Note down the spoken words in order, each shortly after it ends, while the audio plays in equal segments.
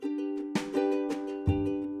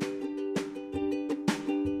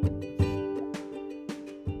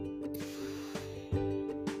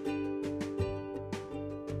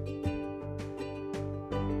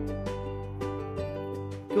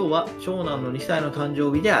今日は長男の2歳の誕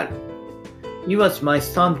生日である。It was my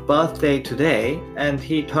son's birthday today and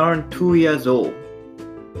he turned 2 years old.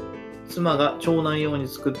 妻が長男用に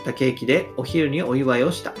作ったケーキでお昼にお祝い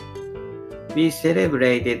をした。We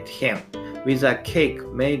celebrated him with a cake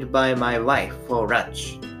made by my wife for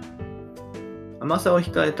lunch. 甘さを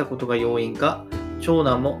控えたことが要因か、長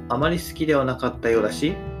男もあまり好きではなかったようだ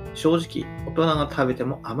し、正直大人が食べて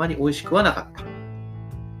もあまり美味しくはなかった。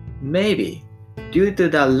Maybe, due to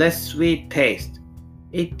the less sweet taste,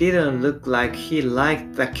 it didn't look like he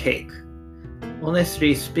liked the cake.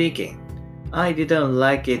 Honestly speaking, I didn't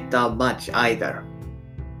like it that much either.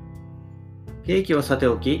 ケーキはさて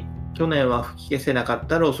おき、去年は吹き消せなかっ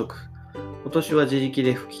たろうそく。今年は自力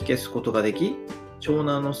で吹き消すことができ、長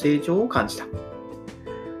男の成長を感じた。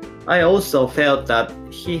I also felt that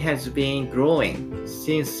he has been growing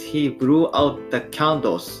since he blew out the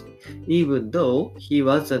candles, even though he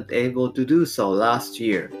wasn't able to do so last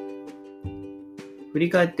year. 振り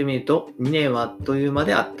返ってみると2年はあっという間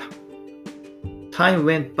であった。Time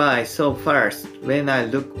went by so fast when I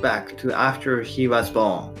look back to after he was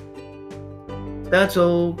born. That's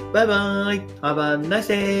all. Bye bye. Have a nice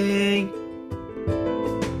day.